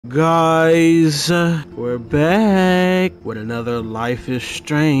Guys, we're back with another Life is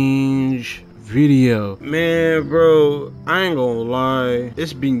Strange video. Man, bro, I ain't gonna lie,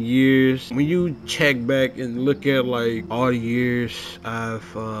 it's been years. When you check back and look at like all the years I've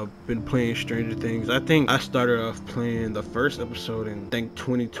been playing Stranger Things, I think I started off playing the first episode in I think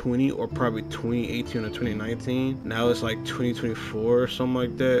 2020 or probably 2018 or 2019. Now it's like 2024 or something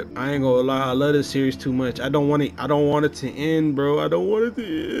like that. I ain't gonna lie, I love this series too much. I don't want it to end, bro. I don't want it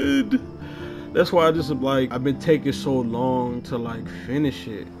to end. That's why I just like I've been taking so long to like finish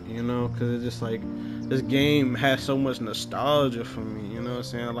it, you know, because it's just like this game has so much nostalgia for me, you know what I'm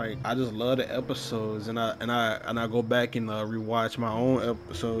saying? Like I just love the episodes, and I go back and rewatch my own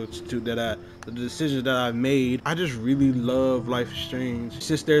episodes too, the decisions that I've made. I just really love Life is Strange.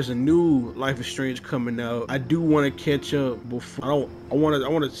 Since there's a new Life is Strange coming out, I do want to catch up before. I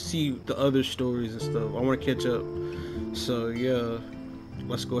want to see the other stories and stuff. I want to catch up. So yeah.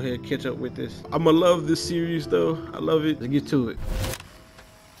 Let's go ahead and catch up with this. I'ma love this series though. I love it. Let's get to it.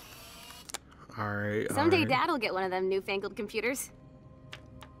 Alright. Someday Dad'll get one of them newfangled computers.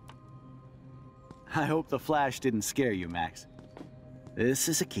 I hope the flash didn't scare you, Max. This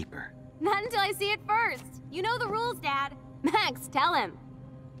is a keeper. Not until I see it first. You know the rules, Dad. Max, tell him.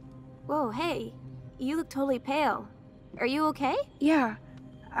 Whoa, hey. You look totally pale. Are you okay? Yeah.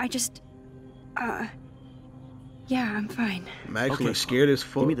 Yeah, I'm fine. Max looks scared as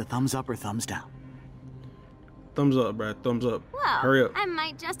fuck. Give me the thumbs up or thumbs down. Thumbs up, Brad. Thumbs up. Well, hurry up. I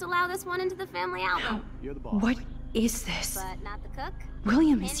might just allow this one into the family album. You're the boss. What is this? But not the cook.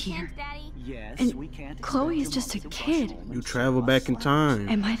 William is Hint, here. hint, Daddy. Yes, And we can't. Chloe is just a kid. You travel back in time.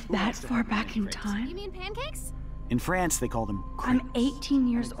 Am I that far back in You time? mean pancakes? In France, they call them I'm crepes. 18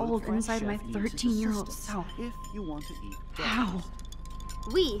 years A good old French inside my chef uses 13-year-old assistance self. If you want to eat. How?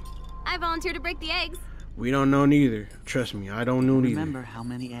 I volunteer to break the eggs. We don't know neither. Trust me, I don't know neither. Remember how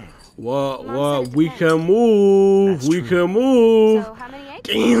many eggs? What? We can move. We can move. So how many eggs?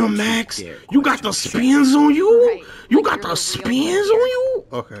 Damn, Max. You got the spins on you? Right. You Like got you're the a real spins on you?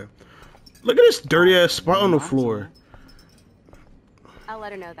 Okay. Look at this dirty ass spot on the floor. I'll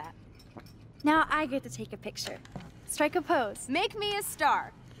let her know that. Now I get to take a picture. Strike a pose. Make me a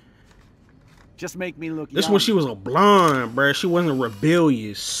star. Just make me look This young. when she was a blonde, bruh. She wasn't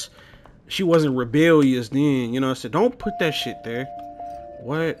rebellious. She wasn't rebellious then. You know what I said? Don't put that shit there.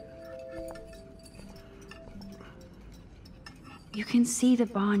 What? You can see the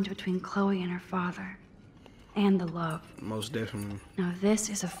bond between Chloe and her father. And the love. Most definitely. Now this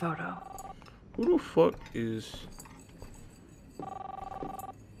is a photo. Who the fuck is...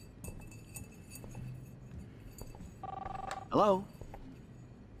 Hello?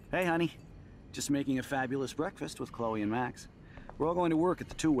 Hey, honey. Just making a fabulous breakfast with Chloe and Max. We're all going to work at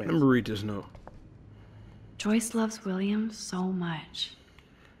the two-way. Let me read this note. Joyce loves William so much.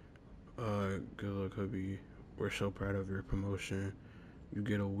 Good luck, hubby. We're so proud of your promotion. You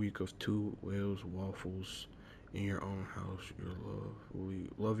get a week of 2 whales waffles in your own house. Your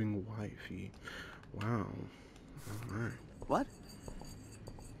loving wifey. Wow. Alright. What?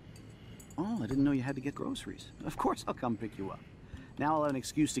 Oh, I didn't know you had to get groceries. Of course I'll come pick you up. Now I'll have an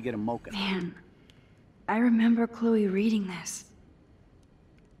excuse to get a mocha. Man, I remember Chloe reading this.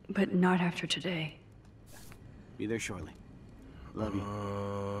 But not after today. Be there shortly. Love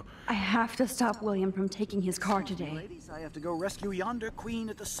you. I have to stop William from taking his car today. Ladies, I have to go rescue yonder queen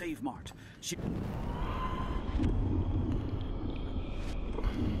at the Save Mart. She...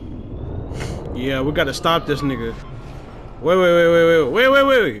 Yeah, we gotta stop this nigga.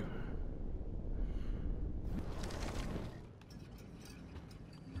 Wait.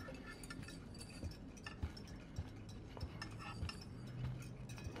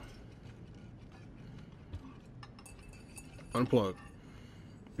 Unplug.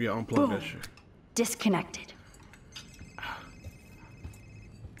 Yeah, unplug that shit. Disconnected.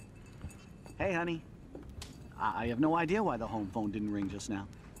 Hey, honey. I have no idea why the home phone didn't ring just now.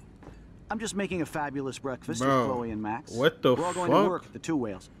 I'm just making a fabulous breakfast with Bro, Chloe and Max. what the We're all going fuck? to work at the two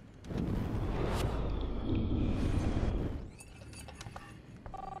whales.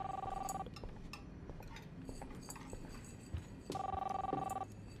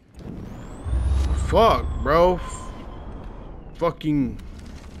 Fuck, bro. Fucking.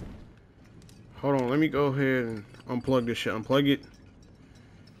 Hold on, let me go ahead and unplug this shit. Unplug it.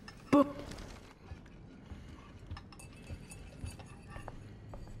 Boop.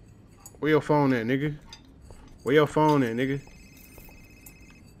 Where your phone at, nigga? Where your phone at, nigga?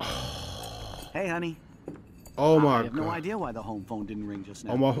 Hey, honey. Oh my I have no god. idea why the home phone didn't ring just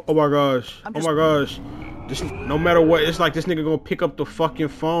now. Oh my gosh. I'm Oh just- my gosh. This, no matter what, it's like this nigga gonna pick up the fucking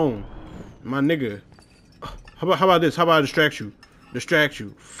phone. My nigga. How about this? How about I distract you? distract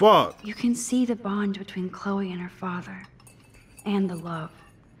you. Fuck. You can see the bond between Chloe and her father. And the love.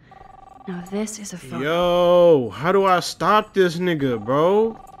 Now this is a photo. Yo, how do I stop this nigga,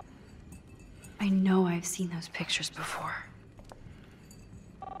 bro? I know I've seen those pictures before.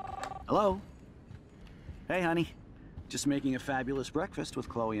 Hello? Hey, honey. Just making a fabulous breakfast with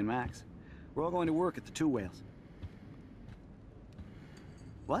Chloe and Max. We're all going to work at the Two Whales.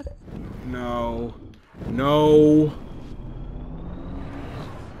 What? No. No.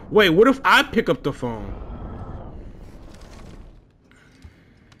 Wait, what if I pick up the phone?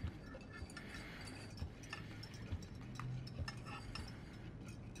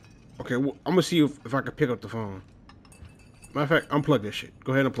 Okay, well, I'm gonna see if I can pick up the phone. Matter of fact, unplug this shit.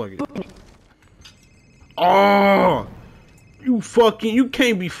 Go ahead and plug it. Oh! You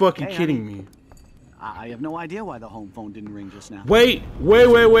can't be fucking kidding me. I have no idea why the home phone didn't ring just now. Wait.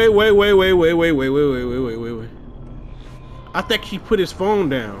 I think he put his phone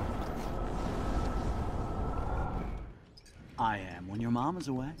down. I am when your mom is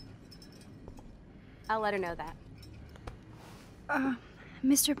away. I'll let her know that.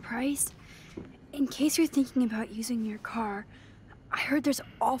 Mr. Price, in case you're thinking about using your car, I heard there's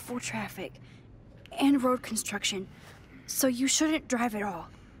awful traffic and road construction, so you shouldn't drive at all.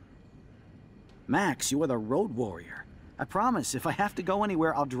 Max, you are the road warrior. I promise, if I have to go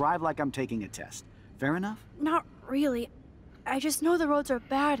anywhere, I'll drive like I'm taking a test. Fair enough? Not really. I just know the roads are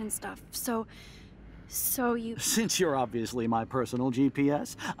bad and stuff, so you... Since you're obviously my personal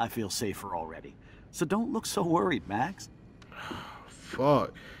GPS, I feel safer already. So don't look so worried, Max.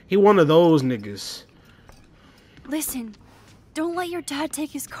 Fuck. He one of those niggas. Listen, don't let your dad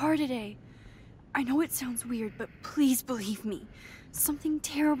take his car today. I know it sounds weird, but please believe me. Something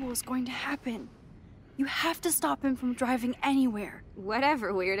terrible is going to happen. You have to stop him from driving anywhere.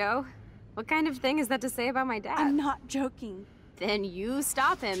 Whatever, weirdo. What kind of thing is that to say about my dad? I'm not joking. Then you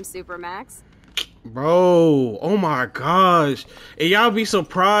stop him, Supermax. Bro, oh my gosh. And y'all be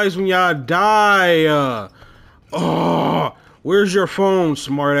surprised when y'all die. Oh, where's your phone,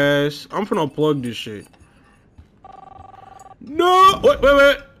 smartass? I'm finna unplug this shit. No! Wait.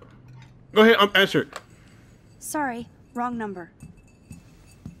 Go ahead, answer it. Sorry, wrong number.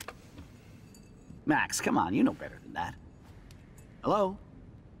 Max, come on, you know better than that. Hello?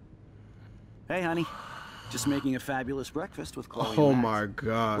 Hey, honey. Just making a fabulous breakfast with Chloe Oh and Max. my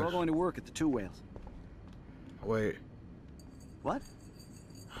gosh. We're all going to work at the Two Whales. Wait. What?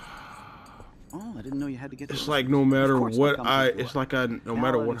 Oh, I didn't know you had to get. It's like no matter what it's like no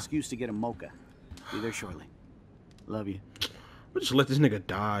matter what. Excuse to get a mocha. Be there shortly. Love you. We'll just let this nigga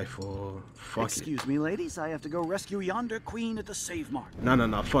die for fuck it. Excuse me, ladies. I have to go rescue yonder queen at the Save Mart.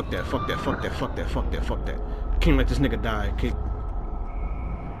 No. Fuck that. Can't let this nigga die. Can't.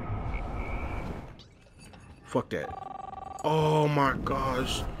 Fuck that. Oh my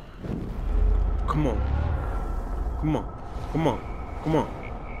gosh. Come on.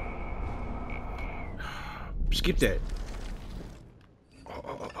 Skip that.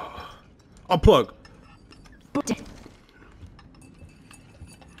 Unplug.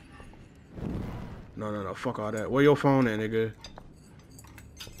 No. Fuck all that. Where your phone at, nigga?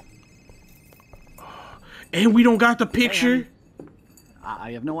 And we don't got the picture? Hey,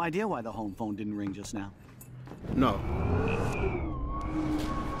 I have no idea why the home phone didn't ring just now. No.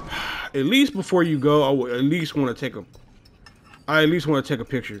 At least before you go, I would at least want to take a... I at least want to take a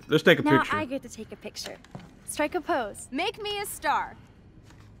picture. Let's take a picture. Now I get to take a picture. Strike a pose. Make me a star.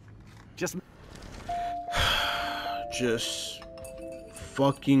 Just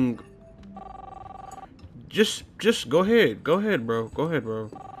fucking... Just go ahead. Go ahead, bro.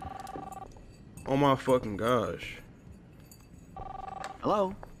 Oh my fucking gosh.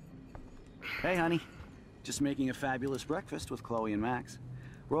 Hello? Hey, honey. Just making a fabulous breakfast with Chloe and Max.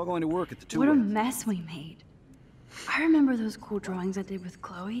 We're all going to work at the Two What a Whales. mess we made. I remember those cool drawings I did with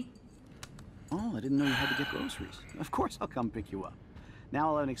Chloe. Oh, I didn't know you had to get groceries. Of course I'll come pick you up. Now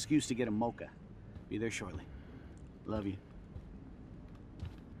I'll have an excuse to get a mocha. Be there shortly. Love you.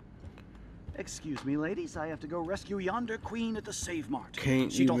 Excuse me, ladies. I have to go rescue yonder queen at the Save Mart.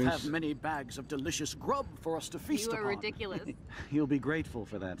 She don't have many bags of delicious grub for us to feast upon. You are ridiculous. You'll be grateful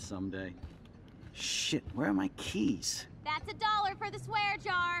for that someday. Shit, where are my keys? That's $1 for the swear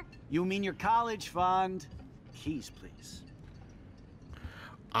jar. You mean your college fund? Keys, please.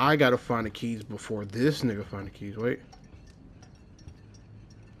 I gotta find the keys before this nigga find the keys. Wait.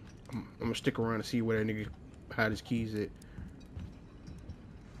 I'm gonna stick around and see where that nigga had his keys at.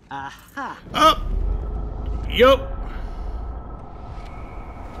 Aha! Up! Yup!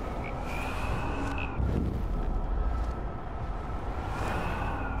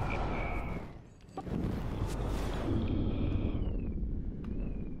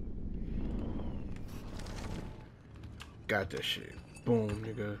 Got that shit. Boom,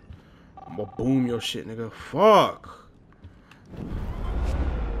 nigga. I'm gonna boom your shit, nigga. Fuck.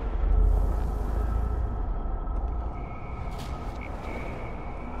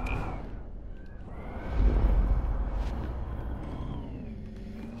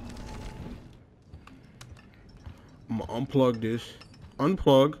 I'm gonna unplug this.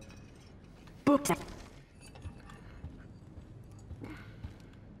 Unplug.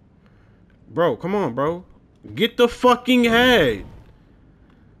 Bro, come on, bro. Get the fucking head.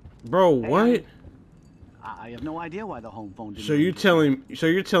 Bro, Hey, what? honey. I have no idea why the home phone didn't So ring you're just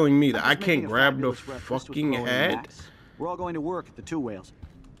now. telling me that I'm I just making can't a grab the fabulous breakfast with fucking Chloe and head? Max. We're all going to work at the Two Whales.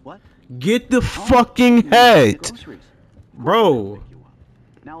 What? Get the Oh, fucking you need to get head. groceries. Of course I'll Bro. pick you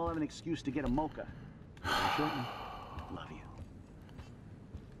up. Now we'll have an excuse to get a mocha. Be there shortly. Love you.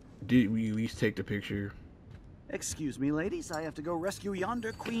 Did we at least take the picture? Excuse me, ladies. I have to go rescue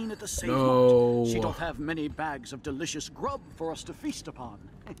yonder queen at the Save No. Mart. She doth have many bags of delicious grub for us to feast upon.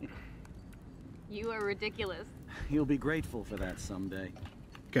 You are ridiculous. You'll be grateful for that someday.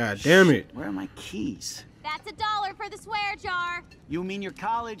 God damn it. Where are my keys? That's $1 for the swear jar. You mean your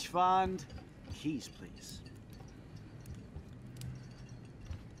college fund? Keys, please.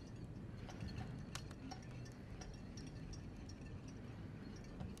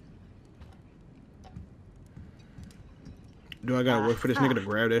 Do I gotta wait for this nigga to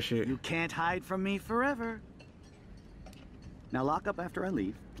grab that shit? You can't hide from me forever. Now lock up after I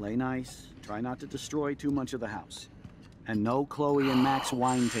leave. Play nice. Try not to destroy too much of the house. And no Chloe and Max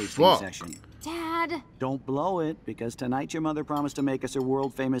wine tasting Fuck. session. Dad. Don't blow it, because tonight your mother promised to make us a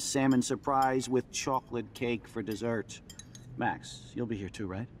world-famous salmon surprise with chocolate cake for dessert. Max, you'll be here too,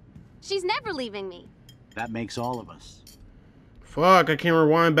 right? She's never leaving me. That makes all of us. Fuck, I can't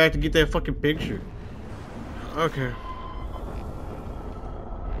rewind back to get that fucking picture. Okay.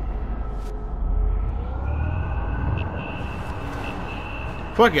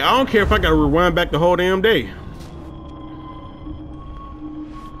 Fuck it, I don't care if I gotta rewind back the whole damn day.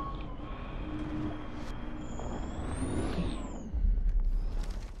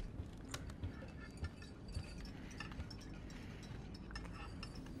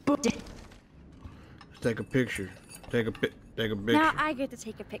 Let's take a picture. Take a picture. Now I get to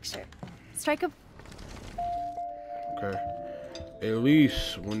take a picture. Strike a... Okay. At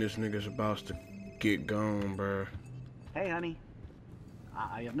least when this nigga's about to get gone, bruh. Hey, honey.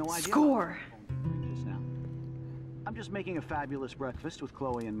 I have no idea. Score. Just now. I'm just making a fabulous breakfast with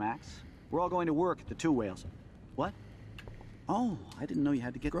Chloe and Max. We're all going to work at the Two Whales. What? Oh, I didn't know you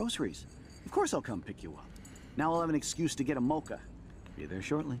had to get groceries. Of course I'll come pick you up. Now I'll have an excuse to get a mocha. Be there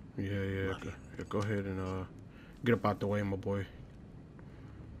shortly. Yeah. Go ahead and get up out the way, my boy.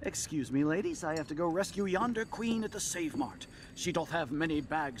 Excuse me, ladies. I have to go rescue yonder queen at the Save Mart. She doth have many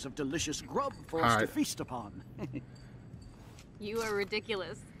bags of delicious grub for us to feast upon. You are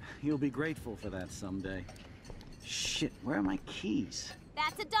ridiculous. You'll be grateful for that someday. Shit, where are my keys?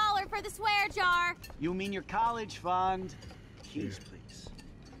 That's $1 for the swear jar. You mean your college fund? Keys, please.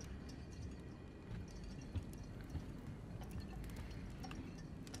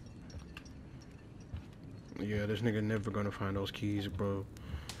 Yeah, this nigga never gonna find those keys, bro.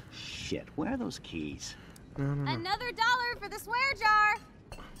 Shit, where are those keys? No. Another $1 for the swear jar.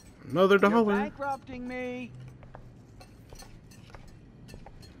 Another You're dollar. bankrupting me.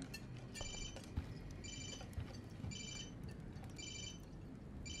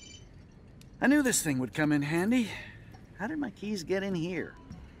 I knew this thing would come in handy. How did my keys get in here?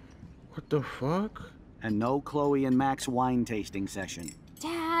 What the fuck? And no Chloe and Max wine tasting session.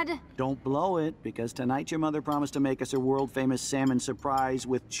 Dad. Don't blow it, because tonight your mother promised to make us a world-famous salmon surprise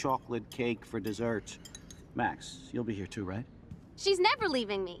with chocolate cake for dessert. Max, you'll be here too, right? She's never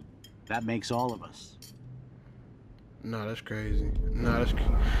leaving me. That makes all of us. Nah, that's crazy.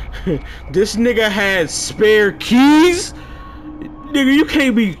 This nigga had spare keys? Nigga, you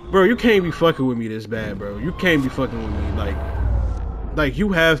can't be fucking with me this bad, bro. You can't be fucking with me. Like, you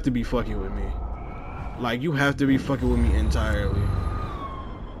have to be fucking with me. Like, you have to be fucking with me entirely.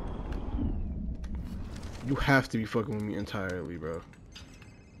 You have to be fucking with me entirely, bro.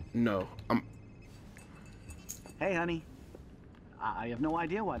 No, Hey, honey. I have no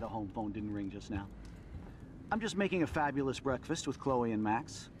idea why the home phone didn't ring just now. I'm just making a fabulous breakfast with Chloe and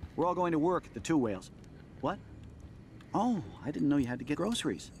Max. We're all going to work at the Two Whales. What? Oh, I didn't know you had to get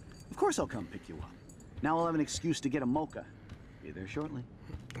groceries. Of course I'll come pick you up. Now I'll have an excuse to get a mocha. Be there shortly.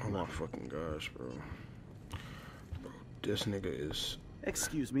 oh my fucking gosh, bro. Bro, this nigga is.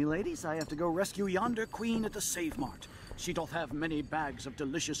 Excuse me, ladies. I have to go rescue yonder queen at the Save Mart. She doth have many bags of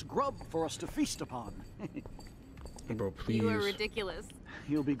delicious grub for us to feast upon. Bro, please. You are ridiculous.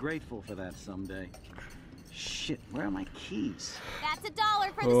 You'll be grateful for that someday. Shit, where are my keys? That's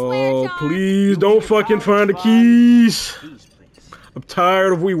 $1 for the swear Oh, jar. please don't fucking find the keys. Keys, please. I'm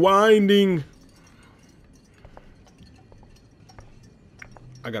tired of rewinding.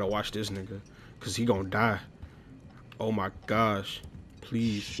 I gotta watch this nigga, cause he gonna die. Oh my gosh.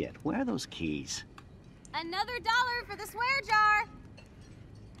 Please. Shit, where are those keys? Another $1 for the swear jar.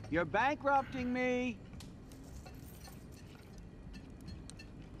 You're bankrupting me.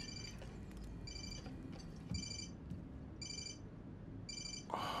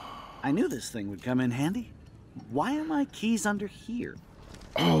 I knew this thing would come in handy. Why are my keys under here?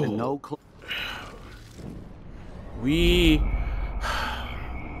 Oh. And no We...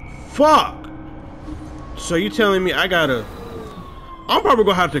 Fuck! So you telling me I gotta... I'm probably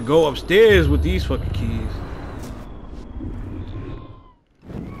gonna have to go upstairs with these fucking keys.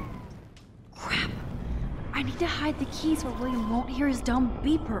 Crap. I need to hide the keys where William won't hear his dumb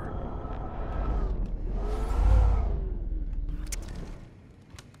beeper.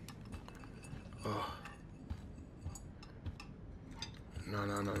 No.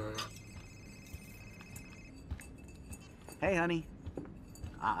 Hey, honey.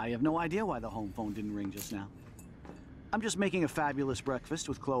 I have no idea why the home phone didn't ring just now. I'm just making a fabulous breakfast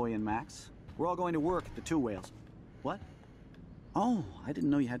with Chloe and Max. We're all going to work at the Two Whales. What? Oh, I didn't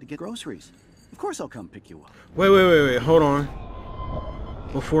know you had to get groceries. Of course I'll come pick you up. Wait. Hold on.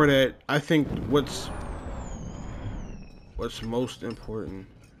 Before that, I think what's most important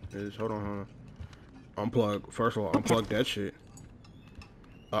is... Hold on. Unplug. First of all, unplug that shit.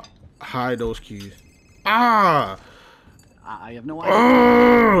 Hide those keys. Ah! I have no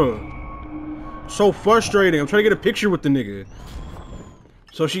idea. So frustrating. I'm trying to get a picture with the nigga.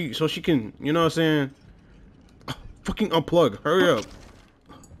 So she can, you know what I'm saying? Fucking unplug. Hurry up.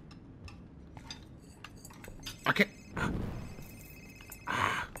 I can't.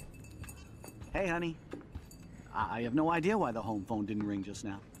 Hey, honey. I have no idea why the home phone didn't ring just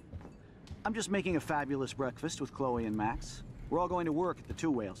now. I'm just making a fabulous breakfast with Chloe and Max. We're all going to work at the Two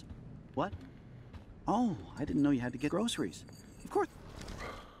Whales. What? Oh, I didn't know you had to get groceries. Of course.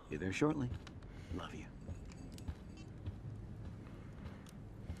 Be there shortly. Love you.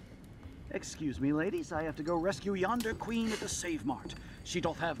 Excuse me, ladies. I have to go rescue yonder queen at the Save Mart. She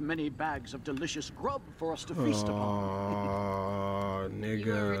doth have many bags of delicious grub for us to feast upon. Oh, nigga.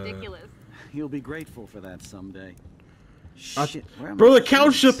 You are ridiculous. You'll be grateful for that someday. Shit, where am Bro, I? the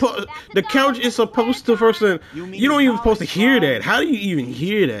couch is supposed to first. You don't even supposed to hear that. How do you even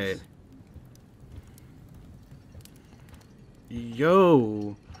hear that?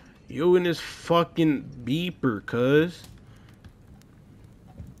 Yo in this fucking beeper, cuz.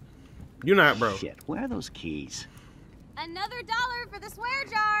 You're not, bro. Shit, where are those keys? Another $1 for the swear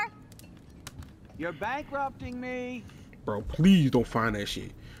jar. You're bankrupting me. Bro, please don't find that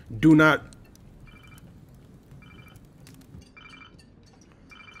shit. Do not.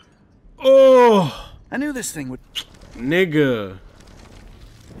 Oh, I knew this thing would. nigga.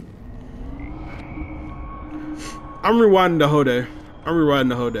 I'm rewinding the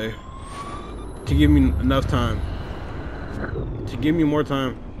whole day. To give me enough time. To give me more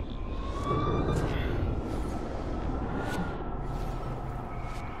time.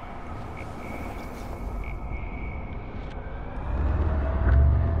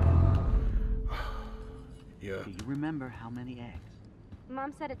 Yeah. Do you remember how many eggs?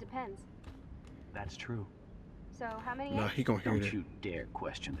 Mom said it depends. That's true. So how many Nah, eggs? he gonna hear Don't that. you dare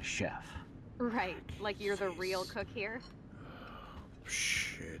question the chef. Right, like you're the real cook here.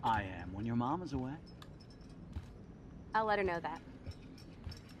 Shit. I am when your mom is away. I'll let her know that.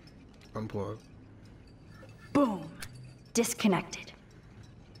 Unplug. Boom. Disconnected.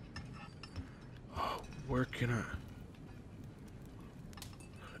 Oh, where can I?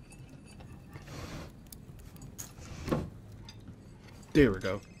 There we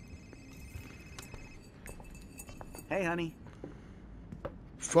go. Hey, honey.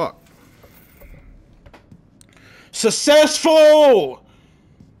 Fuck. Successful!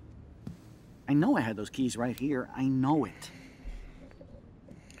 I know I had those keys right here. I know it.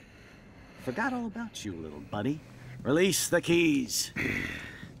 Forgot all about you, little buddy. Release the keys.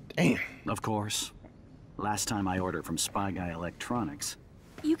 Damn. Of course. Last time I ordered from Spy Guy Electronics.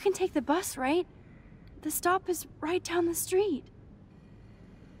 You can take the bus, right? The stop is right down the street.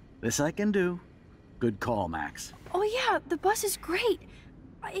 This I can do. Good call, Max. Oh yeah, the bus is great.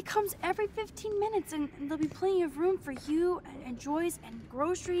 It comes every 15 minutes and there'll be plenty of room for you and Joyce and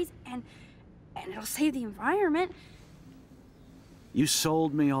groceries and it'll save the environment. You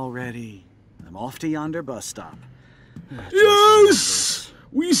sold me already. I'm off to yonder bus stop. Yes!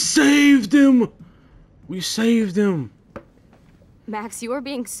 We saved him! We saved him. Max, you are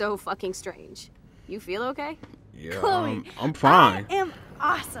being so fucking strange. You feel okay? Yeah, Chloe, I'm fine. I am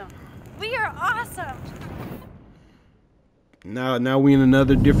awesome. We are awesome. Now we in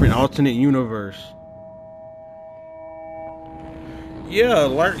another different alternate universe. Yeah,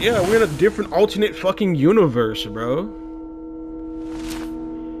 we're in a different alternate fucking universe, bro.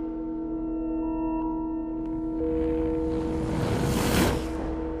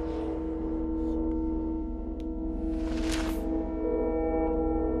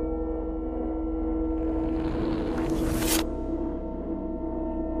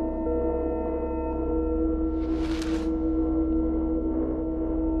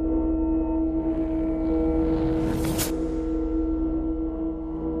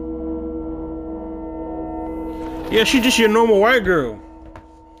 Yeah, she just your normal white girl.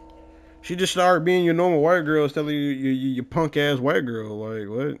 She just started being your normal white girl instead of your punk ass white girl. Like,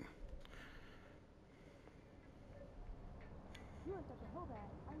 what?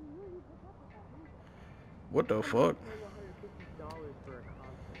 What the fuck?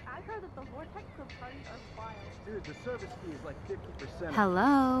 I heard that the Vortex Club parties are wild. Dude, the service fee is like 50%.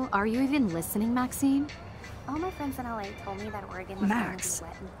 Hello? Are you even listening, Maxine? All my friends in LA told me that Oregon was Max.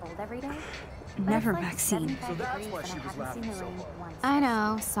 going to be wet and cold every day. Never Maxine. So that's why she was laughing so hard. I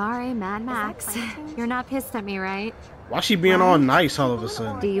know. Sorry, Mad Max. climate change? You're not pissed at me, right? Why she being all nice all of a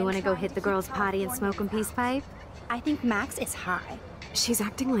sudden? Do you want to go hit the girls' potty and smoke a peace pipe? I think Max is high. She's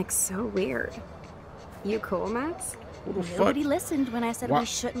acting like so weird. You cool, Max? What the fuck? Nobody listened when I said Why- we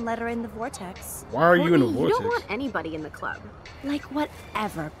shouldn't let her in the vortex. Why are you in the Courtney, vortex? You don't want anybody in the club. Like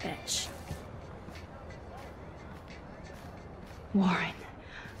whatever, bitch. Warren,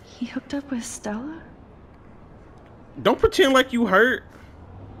 he hooked up with Stella? Don't pretend like you hurt.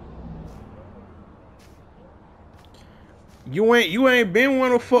 You ain't been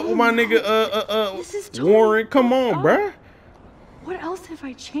wanna fuck with my nigga This is totally Warren. Come on, fucked bruh. up. What else have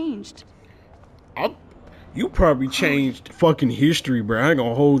I changed? You probably changed fucking history, bruh. I ain't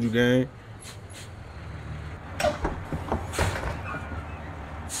gonna hold you, gang.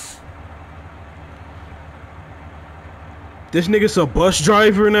 This nigga's a bus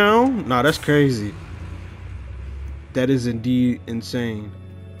driver now? Nah, that's crazy. That is indeed insane.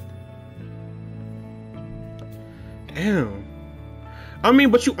 Damn. I mean,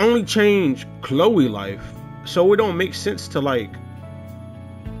 but you only change Chloe life, so it don't make sense to like.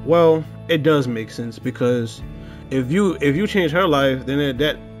 Well, it does make sense because if you change her life, then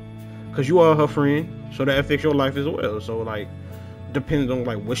that because you are her friend, so that affects your life as well. So like, depends on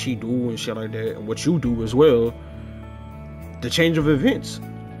like what she do and shit like that, and what you do as well. The change of events.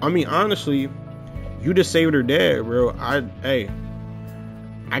 I mean, honestly, you just saved her dad, bro. I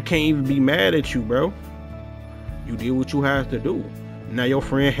can't even be mad at you, bro. You did what you have to do. Now your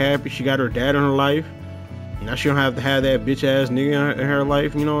friend happy. She got her dad in her life. Now she don't have to have that bitch ass nigga in her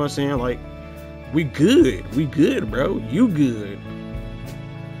life. You know what I'm saying? Like, we good. We good, bro. You good.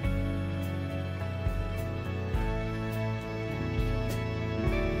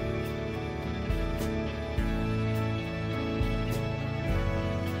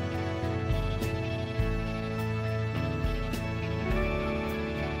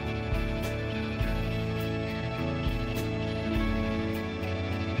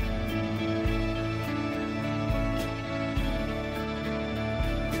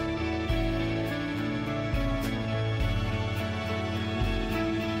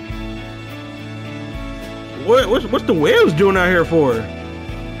 What's the whales doing out here for? Is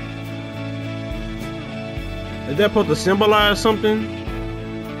that supposed to symbolize something?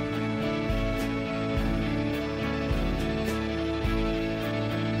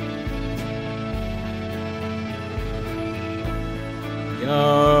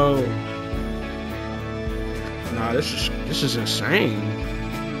 Yo. Nah, this is insane.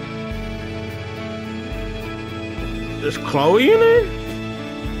 Is Chloe in there?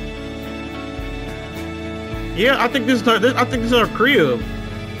 Yeah, I think this is her crib.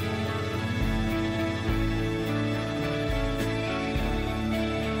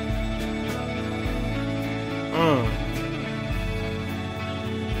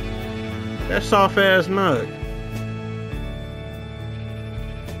 That soft ass nut.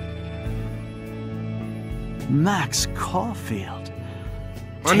 Max Caulfield.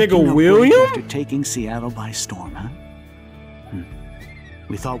 My Taking nigga a break William? After taking Seattle by storm, huh?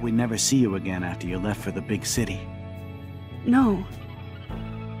 We thought we'd never see you again after you left for the big city. No.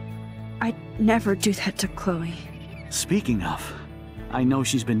 I'd never do that to Chloe. Speaking of, I know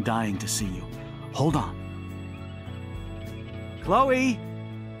she's been dying to see you. Hold on. Chloe!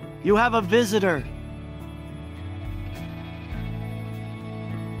 You have a visitor.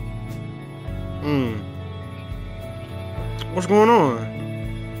 What's going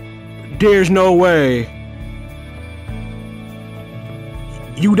on? There's no way.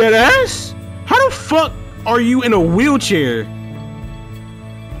 You dead ass? How the fuck are you in a wheelchair?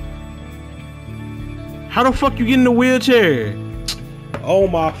 How the fuck you get in a wheelchair? Oh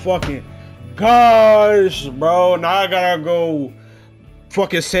my fucking gosh, bro. Now I gotta go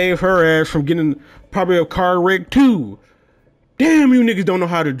fucking save her ass from getting probably a car wreck too. Damn, you niggas don't know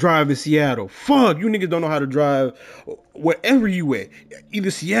how to drive in Seattle. Fuck, you niggas don't know how to drive wherever you at.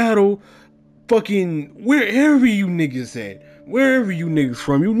 Either Seattle, fucking wherever you niggas at. Wherever you niggas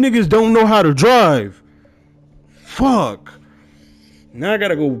from. You niggas don't know how to drive. Fuck. Now I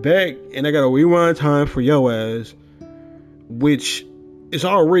gotta go back and I gotta rewind time for your ass. Which is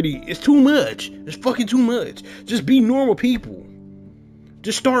already, it's too much. It's fucking too much. Just be normal people.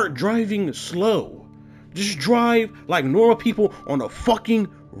 Just start driving slow. Just drive like normal people on a fucking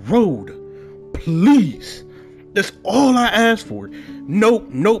road. Please. That's all I ask for.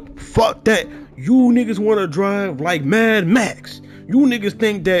 Nope, fuck that. You niggas wanna drive like Mad Max. You niggas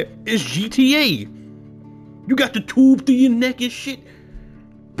think that it's GTA. You got the tube through your neck and shit.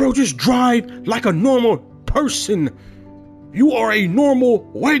 Bro, just drive like a normal person. You are a normal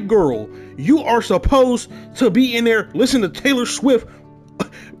white girl. You are supposed to be in there listening to Taylor Swift.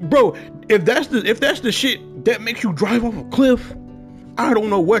 Bro, if that's the shit that makes you drive off a cliff, I don't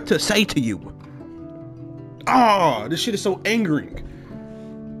know what to say to you. This shit is so angering.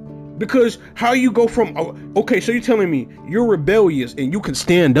 Because how you go from, okay, so you're telling me you're rebellious and you can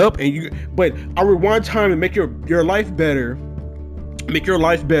stand up but I rewind time and make your life better. Make your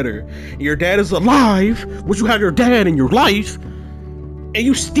life better. Your dad is alive, which you have your dad in your life, and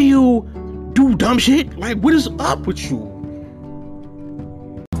you still do dumb shit? Like, what is up with you?